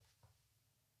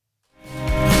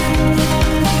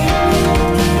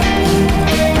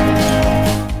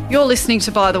listening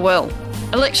to By the Well,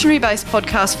 a lectionary-based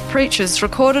podcast for preachers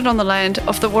recorded on the land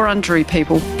of the Wurundjeri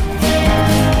people.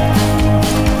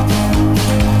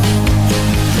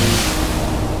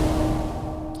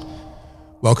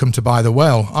 Welcome to By the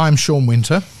Well. I'm Sean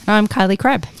Winter. I'm Kylie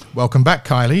Crabb. Welcome back,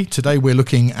 Kylie. Today we're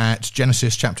looking at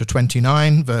Genesis chapter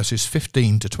 29, verses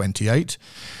 15 to 28.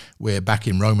 We're back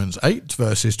in Romans 8,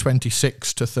 verses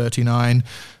 26 to 39.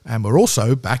 And we're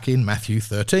also back in Matthew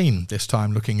 13, this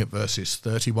time looking at verses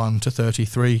 31 to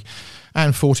 33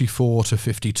 and 44 to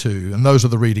 52. And those are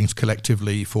the readings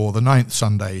collectively for the 9th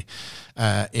Sunday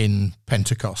in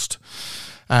Pentecost.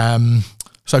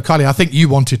 So, Kylie, I think you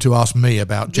wanted to ask me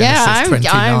about Genesis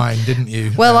 29, didn't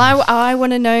you? Well, I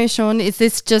want to know, Sean, is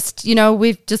this just,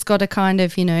 we've just got a kind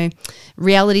of,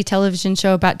 reality television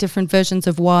show about different versions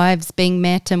of wives being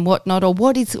met and whatnot, or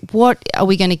what are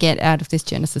we going to get out of this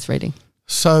Genesis reading?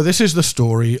 So this is the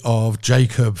story of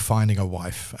Jacob finding a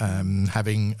wife.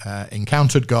 Having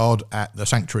encountered God at the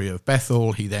sanctuary of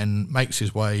Bethel, he then makes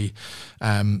his way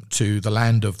to the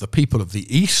land of the people of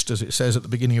the East, as it says at the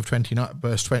beginning of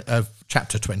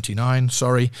chapter 29.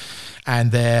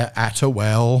 And they're at a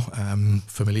well,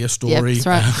 familiar story. Yep,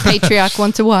 that's right. Patriarch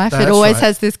wants a wife. It always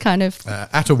has this kind of...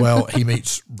 at a well, he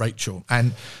meets Rachel.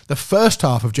 And the first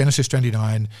half of Genesis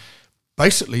 29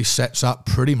 basically sets up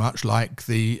pretty much like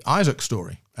the Isaac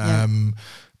story,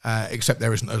 except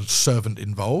there isn't a servant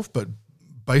involved. But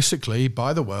basically,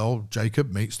 by the well,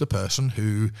 Jacob meets the person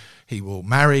who he will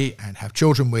marry and have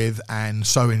children with, and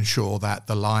so ensure that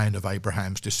the line of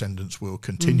Abraham's descendants will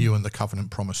continue and the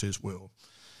covenant promises will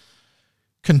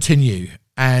continue.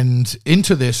 And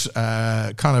into this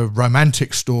kind of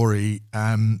romantic story,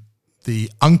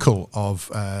 the uncle of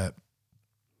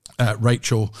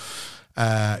Rachel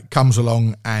comes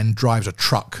along and drives a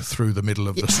truck through the middle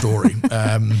of the story,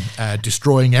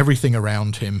 destroying everything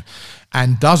around him,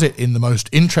 and does it in the most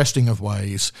interesting of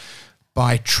ways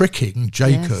by tricking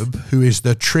Jacob, who is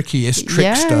the trickiest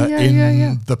trickster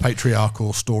in the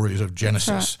patriarchal stories of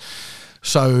Genesis. Right.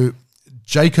 So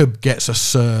Jacob gets a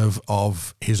serve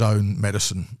of his own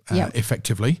medicine,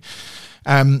 effectively.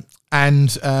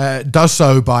 And does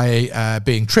so by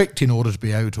being tricked in order to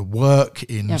be able to work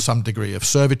in some degree of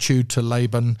servitude to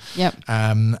Laban,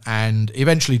 and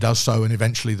eventually does so, and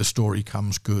eventually the story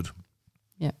comes good.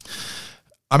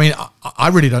 I mean, I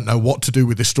really don't know what to do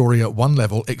with this story at one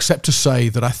level, except to say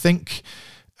that I think,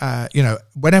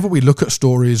 whenever we look at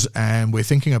stories and we're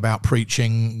thinking about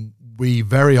preaching, we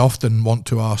very often want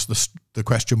to ask the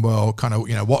question, well, kind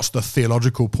of, what's the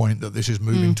theological point that this is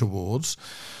moving towards?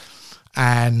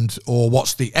 Or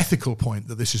what's the ethical point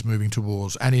that this is moving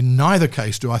towards? And in neither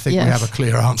case do I think we have a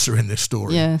clear answer in this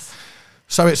story. Yes.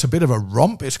 So it's a bit of a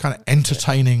romp. It's kind of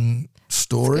entertaining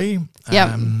story.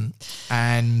 And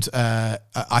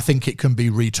I think it can be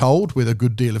retold with a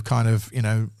good deal of kind of,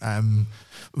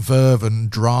 verve and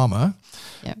drama.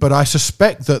 Yep. But I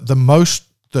suspect that the most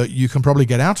that you can probably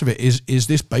get out of it is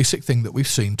this basic thing that we've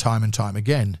seen time and time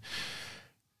again.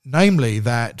 Namely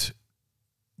that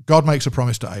God makes a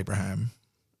promise to Abraham,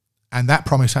 and that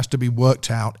promise has to be worked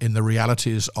out in the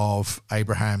realities of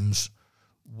Abraham's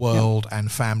world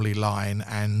and family line,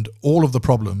 and all of the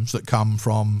problems that come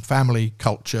from family,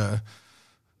 culture,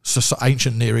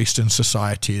 ancient Near Eastern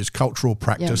societies, cultural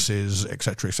practices,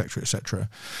 etc., etc., etc.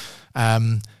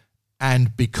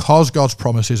 And because God's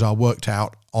promises are worked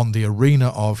out on the arena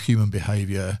of human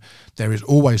behaviour, there is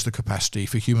always the capacity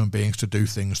for human beings to do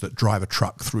things that drive a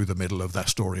truck through the middle of that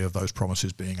story of those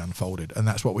promises being unfolded. And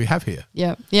that's what we have here.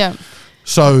 Yeah.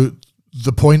 So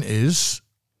the point is,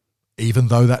 even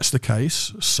though that's the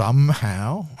case,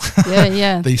 somehow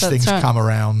these things come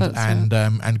around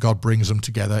and God brings them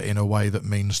together in a way that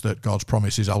means that God's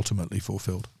promise is ultimately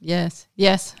fulfilled. Yes,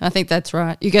 I think that's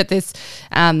right. You get this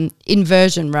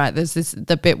inversion, right? There's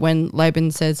the bit when Laban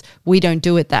says, we don't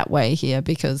do it that way here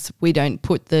because we don't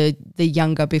put the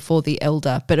younger before the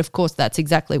elder. But of course, that's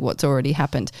exactly what's already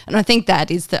happened. And I think I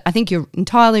think you're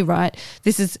entirely right.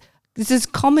 This is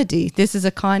comedy. This is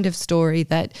a kind of story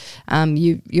that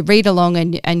you read along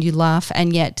and you laugh,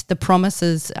 and yet the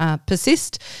promises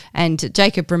persist, and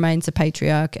Jacob remains a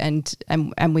patriarch, and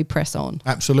we press on.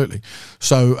 Absolutely.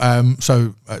 So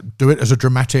do it as a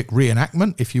dramatic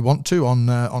reenactment if you want to on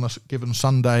a given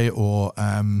Sunday, or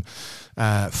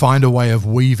find a way of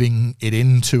weaving it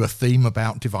into a theme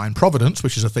about divine providence,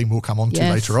 which is a theme we'll come on to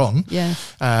later on.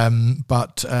 Yes.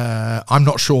 But I'm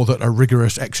not sure that a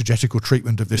rigorous exegetical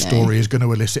treatment of this story is going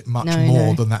to elicit much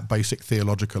more than that basic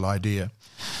theological idea,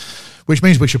 which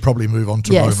means we should probably move on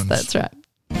to Romans. Yes, that's right.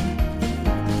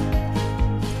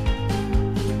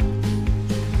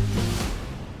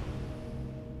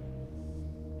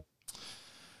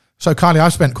 So, Kylie,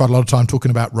 I've spent quite a lot of time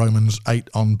talking about Romans 8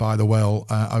 on By the Well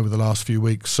over the last few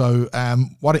weeks. So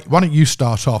why don't you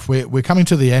start off? We're coming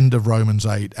to the end of Romans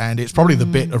 8, and it's probably the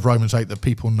bit of Romans 8 that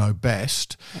people know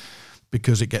best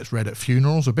because it gets read at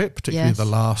funerals a bit, particularly the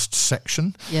last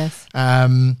section. Yes.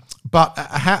 But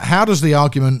how does the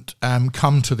argument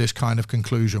come to this kind of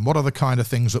conclusion? What are the kind of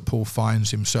things that Paul finds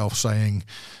himself saying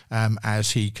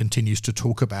as he continues to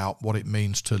talk about what it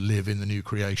means to live in the new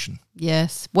creation?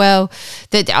 Yes. Well,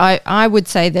 that I would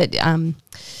say that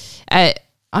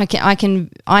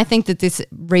I think that this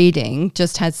reading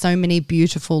just has so many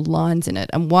beautiful lines in it.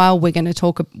 And while we are going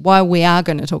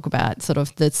to talk about sort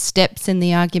of the steps in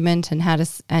the argument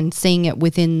and seeing it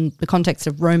within the context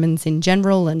of Romans in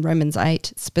general and Romans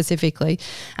 8 specifically,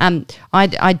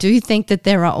 I do think that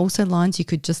there are also lines you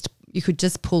could just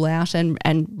pull out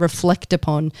and reflect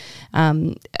upon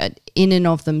in and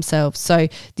of themselves. So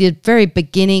the very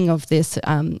beginning of this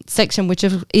section, which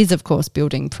is of course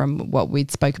building from what we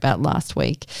spoke about last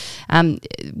week,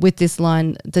 with this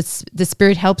line, the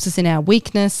Spirit helps us in our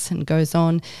weakness, and goes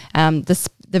on,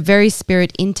 the very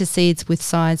Spirit intercedes with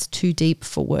sighs too deep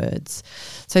for words.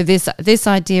 So this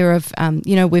idea of,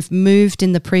 we've moved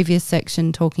in the previous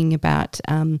section talking about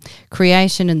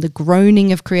creation and the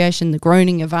groaning of creation, the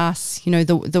groaning of us,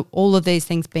 all of these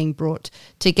things being brought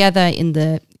together in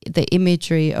the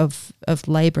imagery of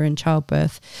labour and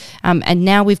childbirth. And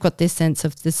now we've got this sense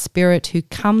of the Spirit who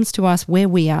comes to us where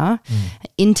we are,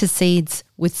 intercedes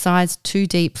with sighs too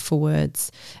deep for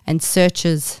words, and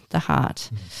searches the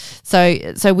heart.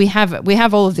 So we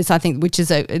have all of this, I think, which is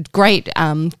a great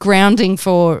grounding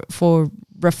for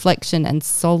reflection and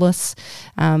solace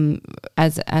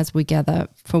as we gather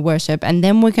for worship. And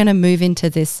then we're going to move into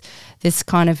this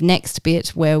kind of next bit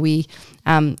where we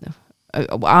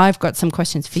I've got some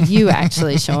questions for you,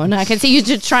 actually, Sean. I can see you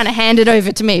just trying to hand it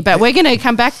over to me, but we're going to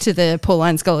come back to the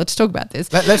Pauline Scholar to talk about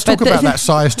this. Let's talk about that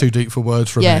size too deep for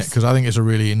words for a minute, because I think it's a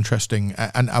really interesting.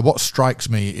 And what strikes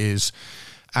me is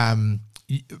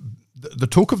the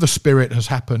talk of the Spirit has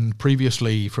happened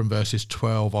previously from verses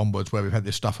 12 onwards, where we've had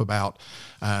this stuff about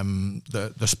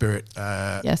the Spirit.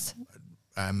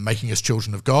 Making us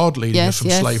children of God, leading us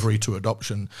from slavery to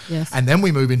adoption. Yes. And then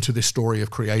we move into this story of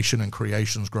creation and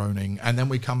creation's groaning. And then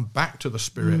we come back to the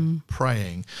Spirit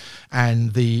praying.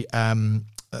 And the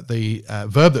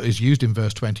verb that is used in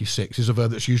verse 26 is a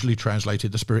verb that's usually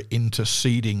translated the Spirit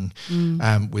interceding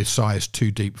with sighs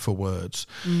too deep for words.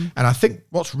 And I think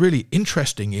what's really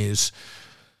interesting is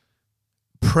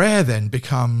prayer then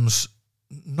becomes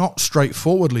not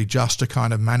straightforwardly just a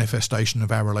kind of manifestation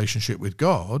of our relationship with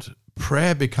God.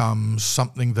 Prayer becomes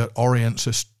something that orients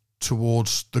us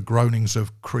towards the groanings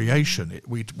of creation.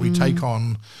 We take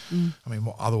on,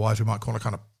 what otherwise we might call a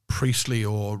kind of priestly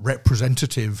or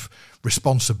representative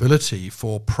responsibility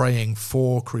for praying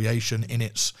for creation in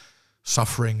its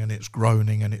suffering and its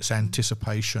groaning and its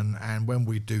anticipation. And when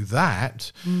we do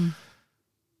that,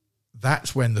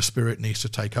 that's when the Spirit needs to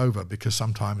take over, because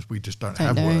sometimes we just don't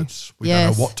have words. We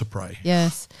don't know what to pray.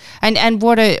 Yes. And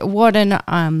what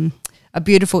a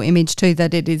beautiful image too,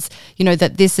 that it is,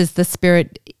 that this is the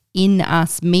Spirit in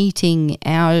us meeting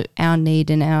our need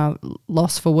and our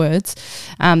loss for words,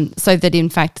 so that in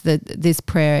fact this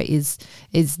prayer is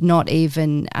not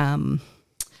even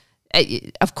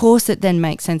of course it then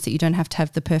makes sense that you don't have to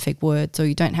have the perfect words, or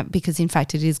you don't have, because in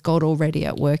fact it is God already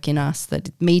at work in us, that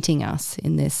meeting us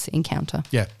in this encounter.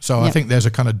 Yeah. So I think there's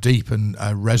a kind of deep and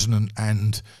resonant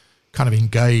and kind of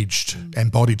engaged,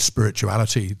 embodied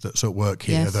spirituality that's at work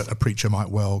here that a preacher might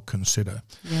well consider.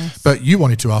 Yes. But you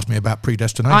wanted to ask me about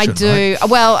predestination. I do. Right?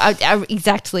 Well,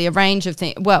 exactly, a range of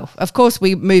things. Well, of course,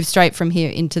 we move straight from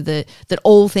here into that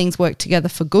all things work together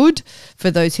for good for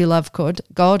those who love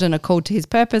God and are called to His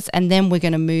purpose, and then we're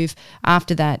going to move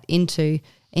after that into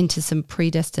some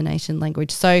predestination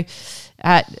language. So,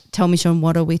 tell me, Sean,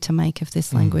 what are we to make of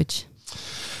this language?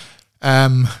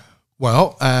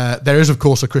 Well, there is, of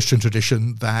course, a Christian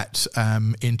tradition that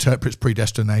interprets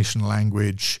predestination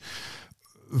language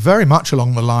very much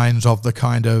along the lines of the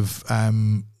kind of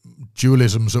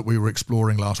dualisms that we were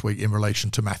exploring last week in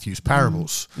relation to Matthew's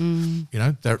parables.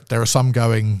 There are some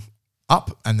going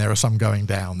up and there are some going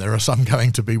down. There are some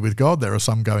going to be with God. There are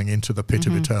some going into the pit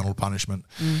of eternal punishment.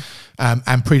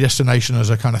 And predestination as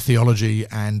a kind of theology,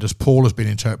 and as Paul has been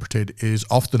interpreted, is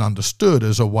often understood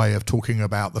as a way of talking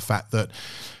about the fact that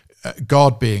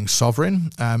God, being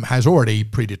sovereign, has already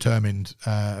predetermined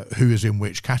who is in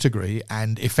which category,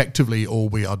 and effectively all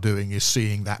we are doing is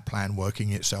seeing that plan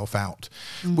working itself out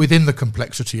within the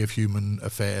complexity of human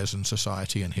affairs and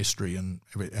society and history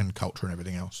and culture and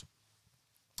everything else.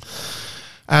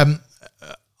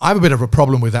 I have a bit of a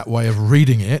problem with that way of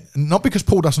reading it, not because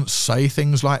Paul doesn't say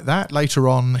things like that. Later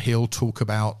on, he'll talk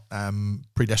about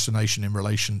predestination in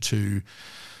relation to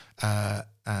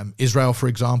Israel, for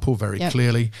example, very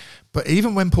clearly. But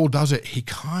even when Paul does it, he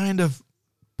kind of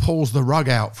pulls the rug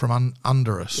out from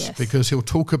under us, because he'll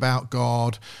talk about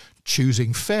God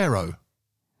choosing Pharaoh,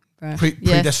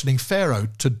 predestining Pharaoh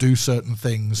to do certain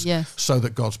things so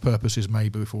that God's purposes may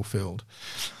be fulfilled.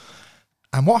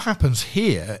 And what happens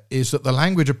here is that the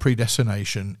language of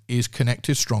predestination is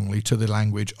connected strongly to the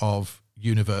language of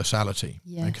universality.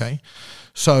 Okay,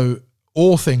 so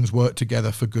all things work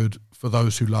together for good for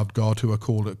those who loved God, who are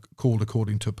called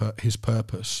according to his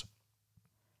purpose.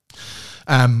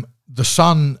 The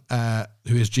Son,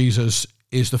 who is Jesus,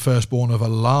 is the firstborn of a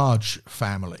large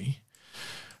family.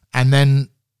 And then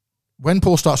when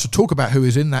Paul starts to talk about who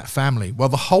is in that family, well,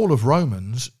 the whole of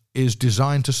Romans is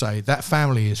designed to say that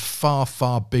family is far,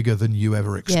 far bigger than you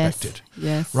ever expected.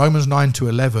 Romans 9 to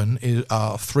 11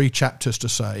 are 3 chapters to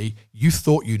say, you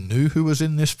thought you knew who was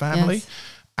in this family.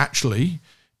 Actually,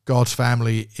 God's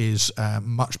family is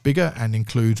much bigger and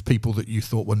includes people that you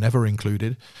thought were never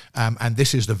included. And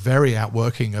this is the very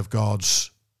outworking of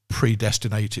God's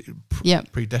predestinated,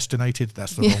 that's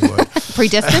the wrong word.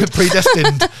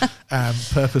 predestined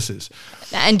purposes.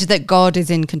 And that God is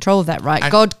in control of that, right?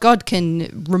 God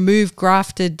can remove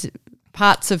grafted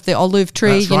parts of the olive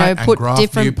tree, put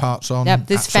different new parts on.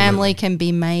 This family can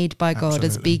be made by God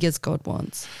as big as God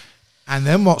wants. And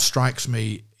then what strikes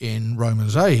me in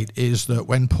Romans 8 is that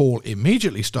when Paul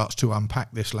immediately starts to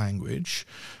unpack this language,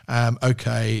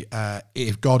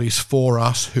 if God is for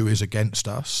us, who is against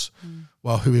us?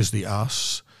 Well, who is the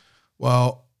us?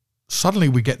 Well, suddenly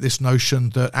we get this notion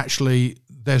that actually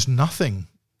there's nothing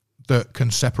that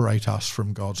can separate us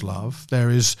from God's love.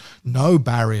 There is no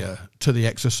barrier to the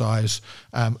exercise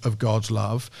of God's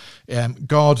love.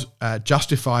 God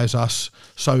justifies us,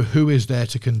 so who is there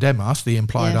to condemn us? The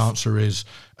implied answer is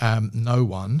no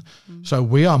one. So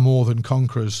we are more than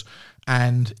conquerors,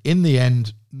 and in the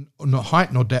end, not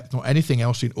height nor depth nor anything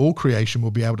else in all creation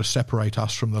will be able to separate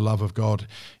us from the love of God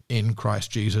in Christ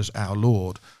Jesus our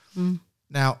Lord.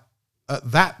 Now,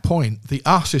 at that point, the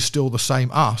us is still the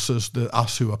same us as the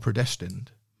us who are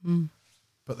predestined.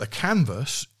 But the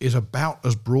canvas is about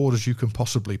as broad as you can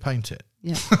possibly paint it.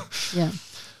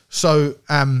 So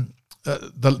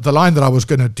the line that I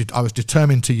was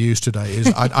determined to use today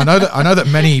is I know that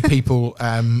many people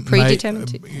predestined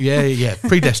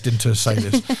to say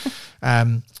this.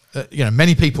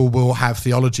 Many people will have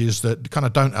theologies that kind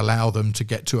of don't allow them to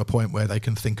get to a point where they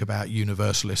can think about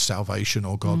universalist salvation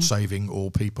or God saving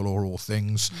all people or all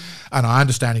things. And I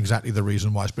understand exactly the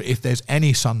reason why. But if there's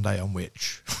any Sunday on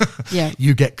which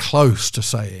you get close to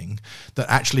saying that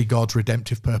actually God's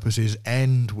redemptive purposes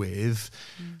end with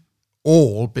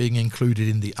all being included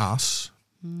in the us,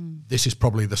 this is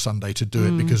probably the Sunday to do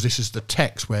it, because this is the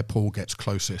text where Paul gets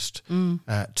closest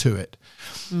to it.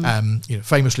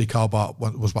 Famously, Karl Barth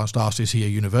was once asked, "Is he a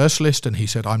universalist?" And he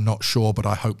said, "I'm not sure, but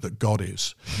I hope that God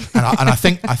is." And I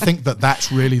think that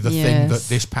that's really the thing that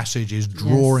this passage is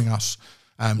drawing us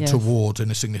towards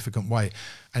in a significant way.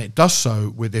 And it does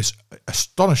so with this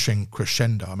astonishing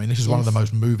crescendo. I mean, this is one of the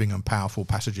most moving and powerful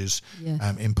passages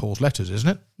in Paul's letters, isn't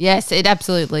it? Yes, it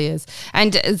absolutely is.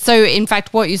 And so, in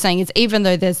fact, what you're saying is even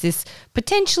though there's this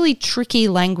potentially tricky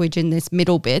language in this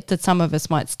middle bit that some of us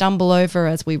might stumble over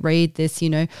as we read this,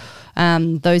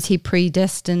 those he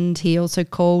predestined, he also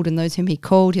called, and those whom he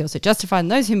called, he also justified,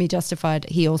 and those whom he justified,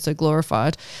 he also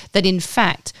glorified, that in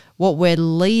fact, what we're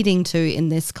leading to in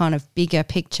this kind of bigger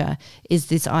picture is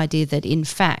this idea that in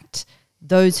fact,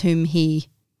 those whom he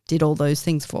did all those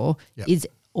things for is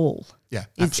all. Yeah,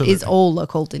 absolutely. Is all are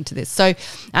called into this. So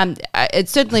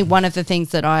it's certainly one of the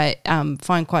things that I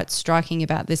find quite striking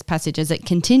about this passage as it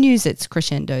continues its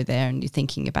crescendo there, and you're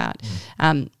thinking about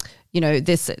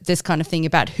this kind of thing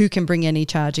about who can bring any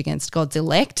charge against God's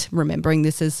elect, remembering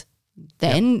this is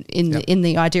then in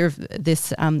the idea of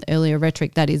this earlier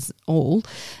rhetoric that is all.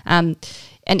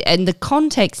 And the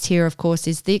context here, of course,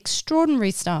 is the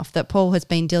extraordinary stuff that Paul has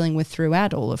been dealing with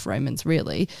throughout all of Romans,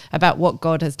 really, about what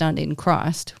God has done in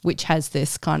Christ, which has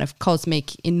this kind of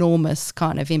cosmic, enormous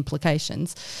kind of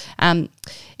implications,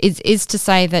 is to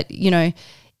say that,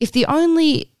 if the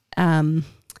only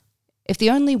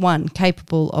one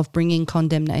capable of bringing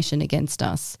condemnation against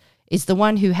us is the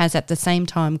one who has at the same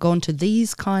time gone to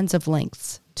these kinds of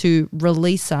lengths to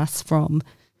release us from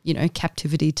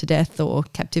captivity to death or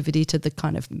captivity to the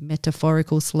kind of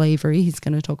metaphorical slavery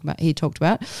he talked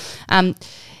about.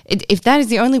 If that is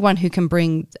the only one who can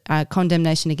bring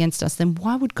condemnation against us, then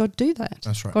why would God do that?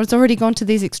 That's right. God's already gone to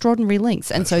these extraordinary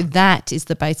lengths. And that is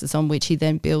the basis on which he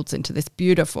then builds into this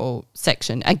beautiful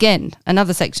section. Again,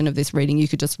 another section of this reading you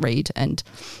could just read and,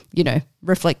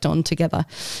 reflect on together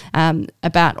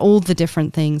about all the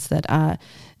different things that are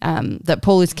that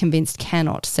Paul is convinced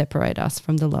cannot separate us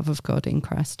from the love of God in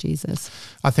Christ Jesus.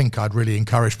 I think I'd really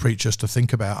encourage preachers to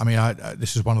think about,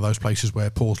 this is one of those places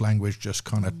where Paul's language just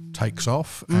kind of takes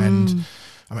off. And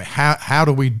how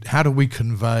do we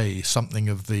convey something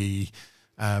of the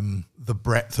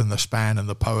breadth and the span and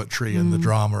the poetry and the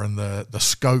drama and the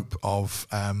scope of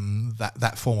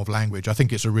that form of language? I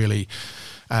think it's a really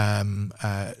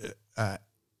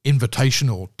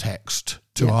invitational text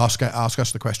to ask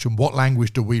us the question, what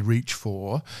language do we reach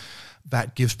for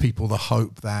that gives people the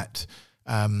hope that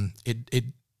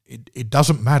it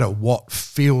doesn't matter what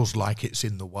feels like it's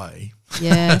in the way.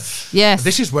 Yes.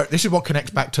 This is what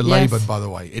connects back to Laban, by the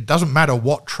way. It doesn't matter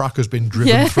what truck has been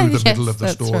driven through the middle of the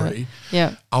story. Right.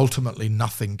 Yeah. Ultimately,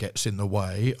 nothing gets in the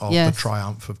way of the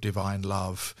triumph of divine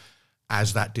love,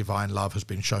 as that divine love has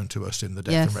been shown to us in the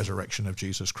death and resurrection of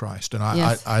Jesus Christ. And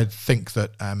I think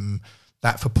that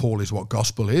that for Paul is what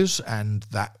gospel is, and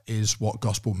that is what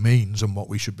gospel means and what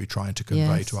we should be trying to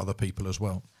convey to other people as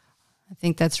well. I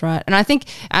think that's right. And I think,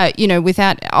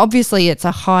 without, obviously it's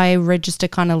a high register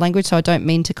kind of language, so I don't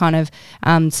mean to kind of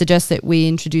suggest that we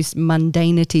introduce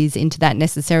mundanities into that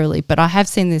necessarily, but I have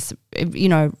seen this,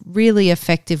 really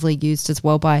effectively used as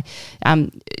well by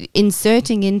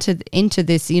inserting into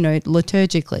this,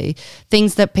 liturgically,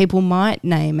 things that people might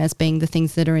name as being the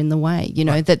things that are in the way,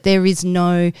 that there is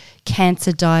no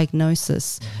cancer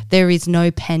diagnosis, there is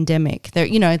no pandemic, there,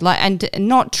 and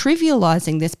not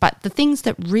trivializing this, but the things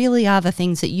that really are the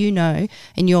things that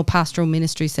in your pastoral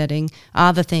ministry setting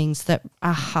are the things that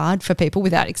are hard for people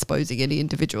without exposing any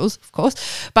individuals, of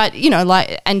course. But,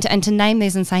 and to name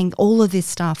these and saying all of this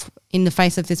stuff in the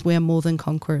face of this, we are more than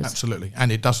conquerors. Absolutely.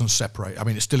 And it doesn't separate.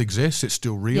 It still exists, it's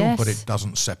still real, but it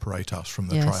doesn't separate us from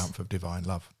the triumph of divine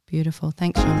love. Beautiful.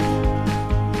 Thanks,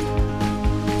 Sean.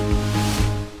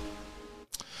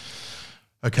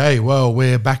 Okay, well,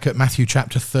 we're back at Matthew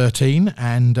chapter 13,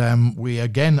 and we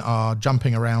again are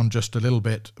jumping around just a little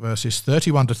bit, verses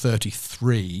 31 to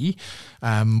 33,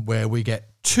 where we get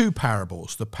two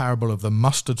parables, the parable of the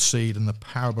mustard seed and the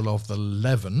parable of the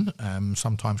leaven,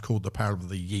 sometimes called the parable of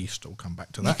the yeast. I'll come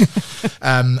back to that.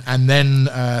 And then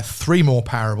three more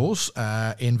parables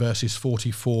in verses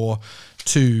 44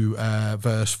 to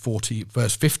verse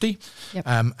 50. Yep.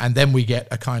 And then we get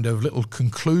a kind of little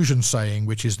conclusion saying,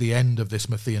 which is the end of this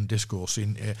Matthean discourse.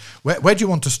 Where do you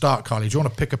want to start, Kylie? Do you want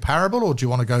to pick a parable, or do you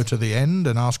want to go to the end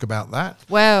and ask about that?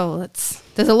 Well,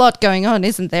 there's a lot going on,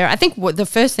 isn't there? I think what the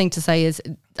first thing to say is,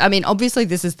 obviously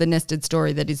this is the nested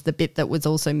story that is the bit that was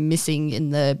also missing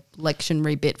in the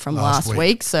lectionary bit from last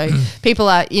week. So people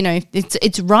are,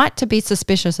 it's right to be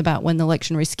suspicious about when the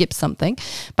lectionary skips something,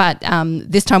 but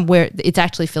this time it's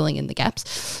actually filling in the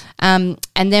gaps. And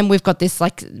then we've got this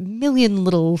million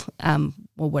little,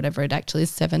 or whatever it actually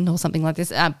is, 7 or something like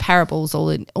this, parables all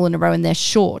in a row, and they're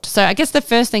short. So I guess the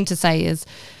first thing to say is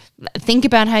think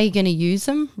about how you're going to use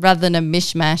them rather than a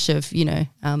mishmash of,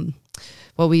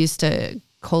 what we used to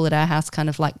call at our house kind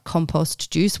of like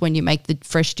compost juice, when you make the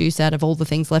fresh juice out of all the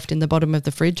things left in the bottom of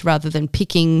the fridge rather than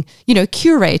picking,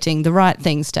 curating the right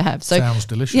things to have. So sounds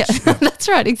delicious. Yeah, that's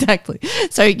right, exactly.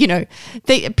 So,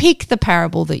 pick the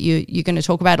parable that you're going to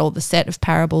talk about, or the set of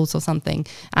parables or something,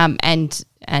 and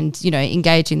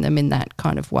engaging them in that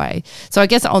kind of way. So I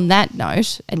guess on that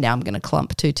note, and now I'm going to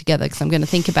clump two together because I'm going to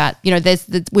think about,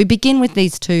 we begin with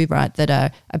these two, right, that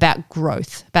are about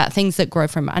growth, about things that grow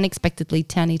from unexpectedly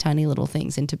tiny, tiny little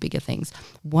things into bigger things.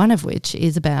 One of which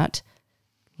is about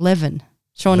leaven.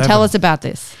 Sean, tell us about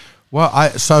this. Well, I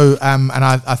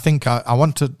think I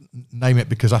want to name it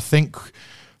because I think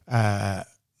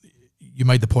you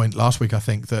made the point last week, I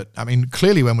think, that,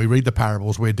 clearly when we read the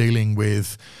parables, we're dealing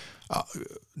with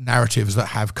narratives that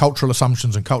have cultural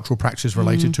assumptions and cultural practices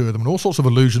related to them, and all sorts of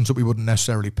allusions that we wouldn't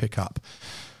necessarily pick up.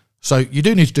 So you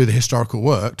do need to do the historical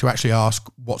work to actually ask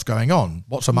what's going on.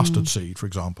 What's a mustard seed, for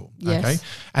example? Yes. Okay,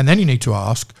 and then you need to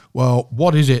ask, well,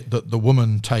 what is it that the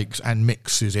woman takes and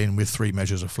mixes in with 3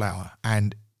 measures of flour?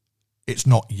 And it's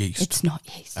not yeast. It's not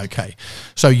yeast. Okay,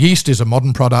 so yeast is a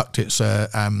modern product. It's a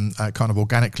kind of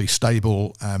organically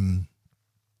stable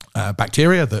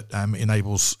bacteria that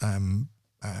enables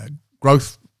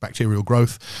growth bacterial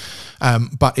growth.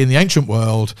 But in the ancient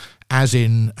world, as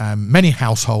in many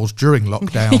households during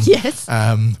lockdown, Yes.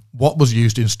 What was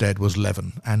used instead was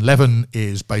leaven. And leaven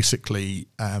is basically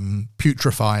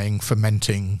putrefying,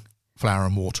 fermenting flour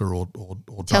and water or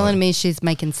dough. Telling me she's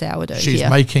making sourdough She's here.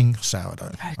 making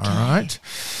sourdough. Okay. All right.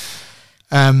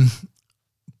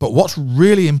 But what's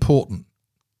really important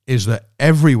is that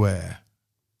everywhere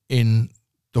in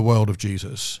the world of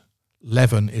Jesus,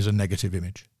 leaven is a negative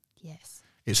image. Yes.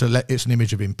 It's an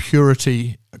image of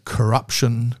impurity,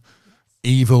 corruption,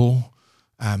 evil.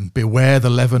 Beware the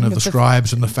leaven of the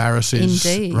scribes and the Pharisees.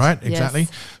 Indeed. Right? Yes. Exactly.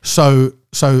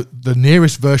 So the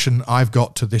nearest version I've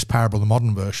got to this parable, the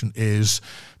modern version, is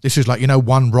this is like,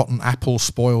 one rotten apple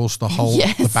spoils the whole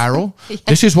the barrel. Yes.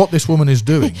 This is what this woman is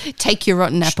doing. Take your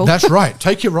rotten apple. That's right.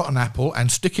 Take your rotten apple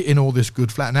and stick it in all this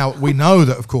good flour. Now, we know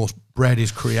that, of course, bread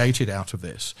is created out of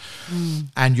this.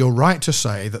 And you're right to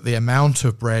say that the amount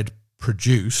of bread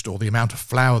produced or the amount of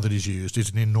flour that is used is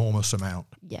an enormous amount.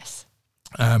 Yes.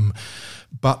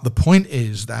 But the point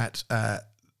is that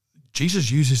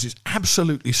Jesus uses this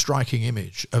absolutely striking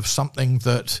image of something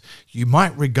that you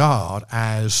might regard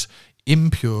as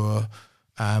impure,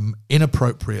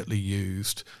 inappropriately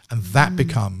used, and that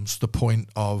becomes the point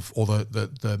of, or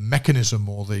the mechanism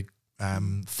or the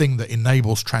thing that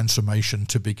enables transformation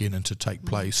to begin and to take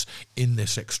place in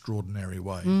this extraordinary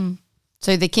way.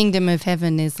 So the kingdom of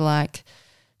heaven is like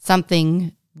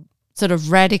something sort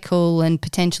of radical and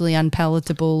potentially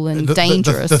unpalatable and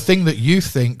dangerous. The thing that you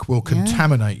think will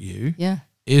contaminate you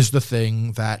is the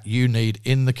thing that you need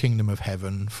in the kingdom of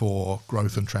heaven for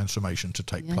growth and transformation to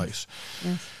take place.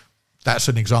 Yes. That's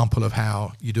an example of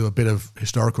how you do a bit of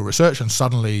historical research and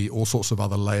suddenly all sorts of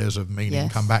other layers of meaning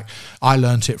come back. I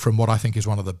learnt it from what I think is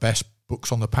one of the best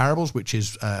books on the parables, which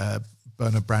is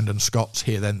Bernard Brandon Scott's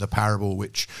Here Then the Parable,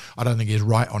 which I don't think is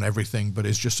right on everything, but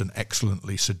is just an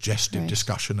excellently suggestive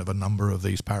discussion of a number of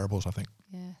these parables, I think.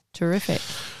 Yeah, terrific.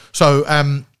 So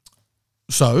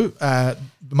the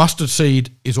mustard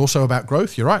seed is also about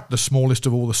growth. You're right, the smallest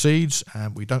of all the seeds.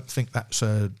 We don't think that's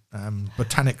a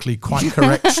botanically quite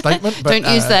correct statement. But,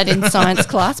 don't use that in science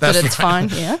class, but it's fine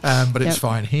here. But it's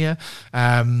fine here.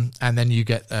 And then you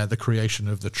get the creation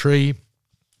of the tree.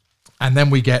 And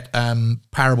then we get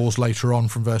parables later on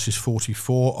from verses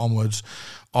 44 onwards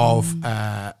of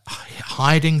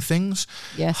hiding things.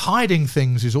 Yes. Hiding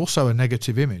things is also a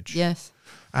negative image. Yes.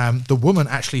 The woman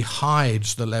actually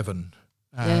hides the leaven.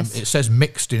 It says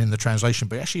mixed in the translation,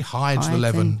 but it actually hides the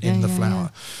leaven in the flour.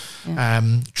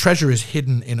 Yeah. Treasure is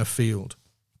hidden in a field.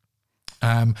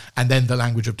 And then the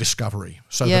language of discovery.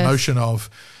 So the notion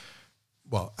of,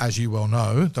 well, as you well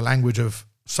know, the language of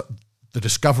the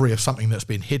discovery of something that's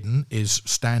been hidden is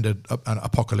standard an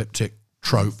apocalyptic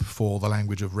trope for the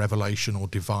language of revelation or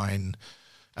divine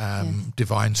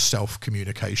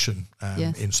self-communication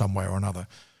in some way or another.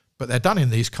 But they're done in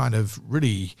these kind of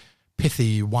really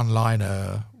pithy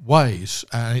one-liner ways,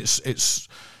 and it's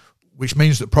which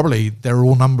means that probably there are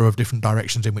all number of different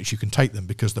directions in which you can take them,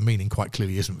 because the meaning quite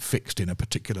clearly isn't fixed in a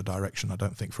particular direction, I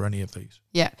don't think, for any of these.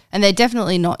 Yeah. And they're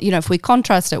definitely not, if we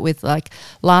contrast it with like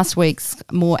last week's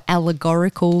more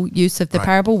allegorical use of the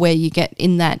parable, where you get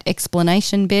in that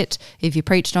explanation bit, if you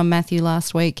preached on Matthew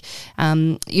last week,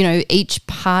 each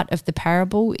part of the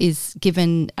parable is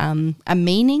given a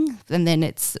meaning, and then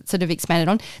it's sort of expanded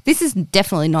on. This is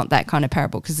definitely not that kind of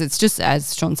parable, because it's just,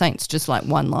 as Sean's saying, it's just like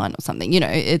one line or something,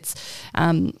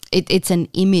 it's an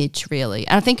image, really.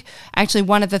 And I think actually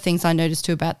one of the things I noticed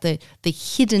too about the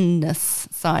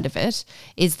hiddenness side of it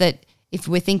is that if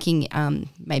we're thinking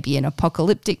maybe in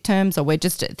apocalyptic terms, or we're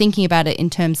just thinking about it in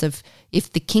terms of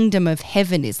if the kingdom of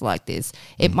heaven is like this,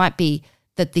 it might be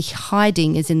that the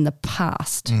hiding is in the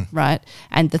past, right?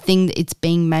 And the thing that it's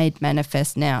being made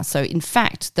manifest now. So in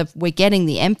fact, we're getting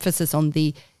the emphasis on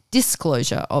the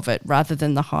disclosure of it rather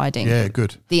than the hiding. Yeah,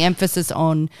 good. The emphasis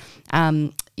on,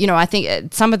 I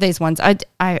think some of these ones, I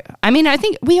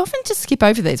think we often just skip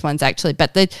over these ones actually.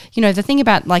 But the thing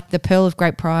about like the pearl of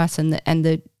great price and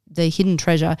the hidden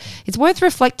treasure, it's worth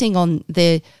reflecting on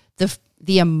the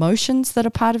emotions that are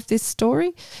part of this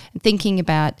story, and thinking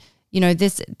about,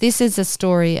 this is a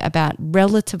story about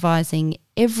relativizing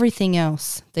everything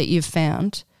else that you've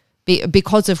found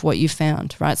because of what you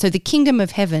found, right? So the kingdom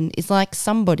of heaven is like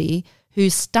somebody who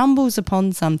stumbles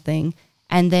upon something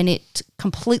and then it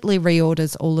completely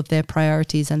reorders all of their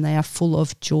priorities, and they are full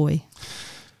of joy.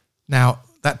 Now,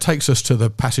 that takes us to the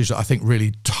passage that I think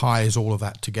really ties all of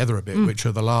that together a bit, which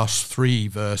are the last three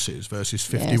verses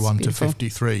 51 to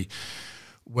 53,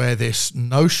 where this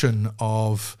notion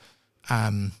of,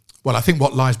 I think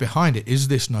what lies behind it is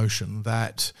this notion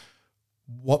that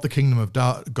what the kingdom of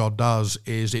God does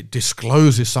is it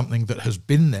discloses something that has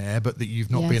been there but that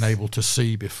you've not been able to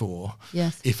see before,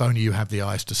 if only you have the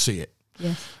eyes to see it.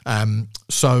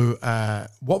 So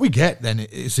what we get then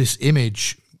is this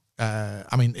image.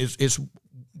 It's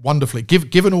wonderfully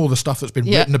given all the stuff that's been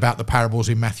written about the parables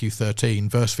in Matthew 13.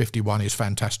 Verse 51 is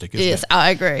fantastic, isn't it? Yes, I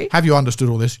agree. Have you understood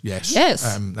all this? Yes.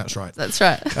 That's right. That's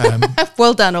right.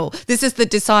 Well done, all. This is the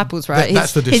disciples, right?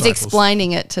 That's the disciples. He's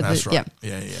explaining it to that's right.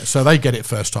 Yeah. So they get it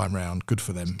first time round. Good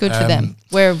for them. Good for them.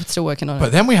 We're still working on it.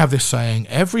 But then we have this saying,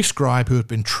 every scribe who has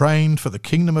been trained for the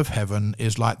kingdom of heaven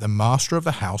is like the master of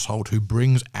the household who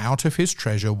brings out of his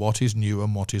treasure what is new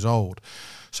and what is old.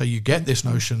 So you get this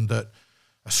notion that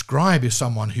a scribe is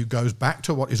someone who goes back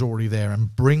to what is already there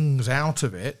and brings out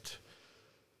of it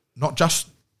not just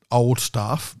old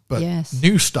stuff, but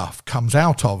new stuff comes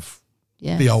out of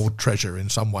the old treasure in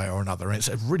some way or another. And it's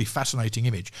a really fascinating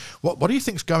image. What do you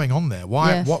think's going on there?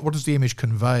 Why? What does the image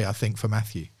convey, I think, for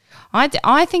Matthew? I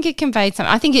think it conveys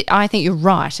something. I think you're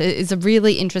right. It is a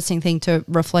really interesting thing to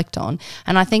reflect on.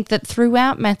 And I think that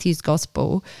throughout Matthew's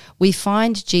gospel, we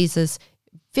find Jesus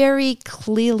very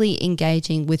clearly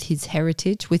engaging with his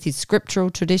heritage, with his scriptural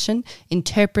tradition,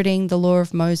 interpreting the law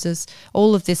of Moses.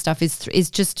 All of this stuff is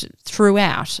just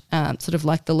throughout, sort of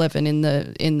like the leaven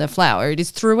in the flour. It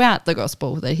is throughout the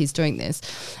gospel that he's doing this,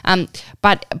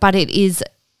 but it is.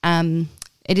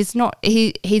 It is not.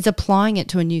 He's applying it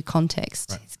to a new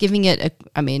context. Right. He's giving it.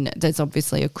 There's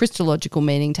obviously a Christological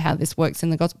meaning to how this works in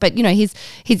the gospel, but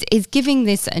he's giving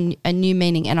this a new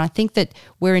meaning. And I think that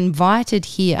we're invited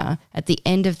here at the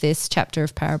end of this chapter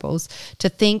of parables to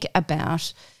think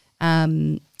about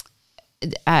how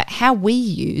we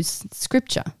use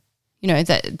Scripture.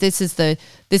 That this is the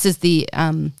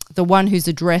one who's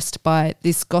addressed by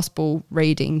this gospel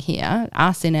reading here,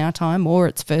 us in our time or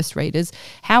its first readers.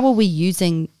 How are we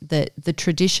using the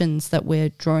traditions that we're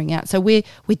drawing out? So we're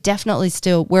definitely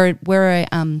still we're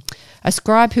a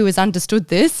scribe who has understood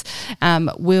this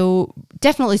will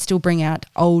definitely still bring out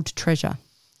old treasure.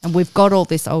 And we've got all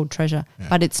this old treasure,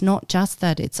 but it's not just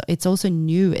that. It's also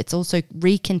new. It's also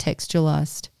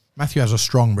recontextualized. Matthew has a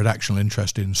strong redactional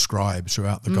interest in scribes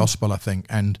throughout the gospel, I think,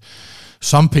 and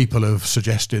some people have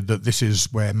suggested that this is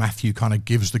where Matthew kind of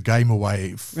gives the game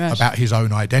away about his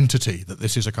own identity, that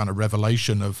this is a kind of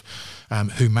revelation of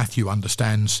who Matthew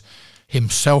understands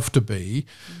himself to be.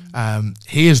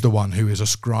 He is the one who is a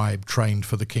scribe trained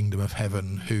for the kingdom of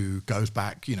heaven, who goes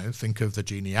back, think of the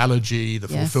genealogy, the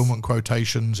fulfillment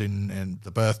quotations in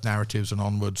the birth narratives and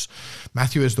onwards.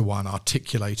 Matthew is the one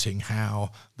articulating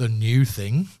how the new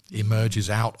thing emerges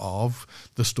out of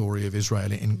the story of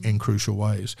Israel in crucial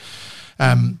ways.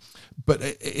 But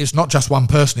it's not just one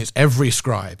person, it's every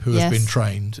scribe who has been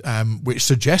trained, which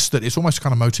suggests that it's almost a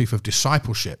kind of motif of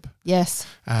discipleship. Yes.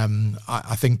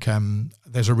 I think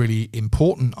there's a really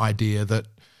important idea that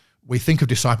we think of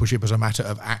discipleship as a matter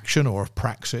of action or of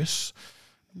praxis,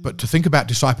 but to think about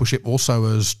discipleship also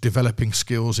as developing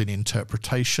skills in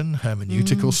interpretation,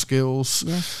 hermeneutical skills,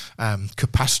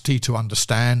 capacity to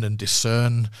understand and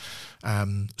discern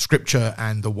Scripture,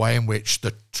 and the way in which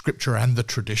the Scripture and the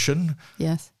tradition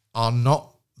are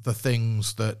not the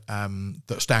things that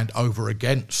that stand over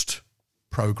against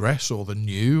progress or the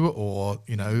new or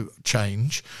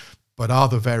change, but are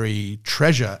the very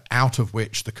treasure out of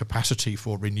which the capacity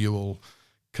for renewal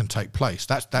can take place.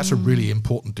 That's a really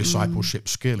important discipleship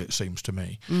skill, it seems to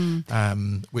me,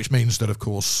 which means that, of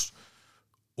course,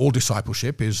 all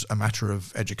discipleship is a matter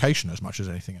of education as much as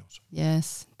anything else.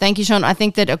 Yes. Thank you, Sean. I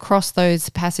think that across those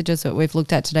passages that we've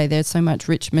looked at today, there's so much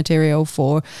rich material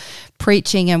for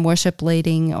preaching and worship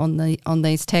leading on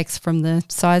these texts, from the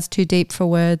sighs too deep for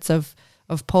words of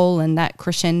Paul and that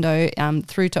crescendo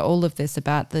through to all of this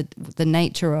about the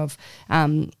nature of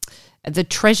the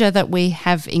treasure that we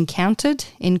have encountered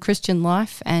in Christian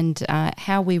life, and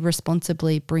how we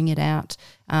responsibly bring it out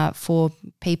for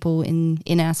people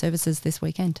in our services this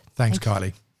weekend. Thanks,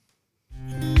 Kylie.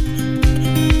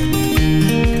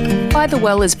 By the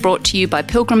Well is brought to you by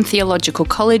Pilgrim Theological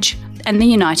College and the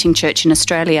Uniting Church in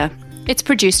Australia. It's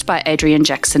produced by Adrian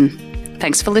Jackson.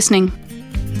 Thanks for listening.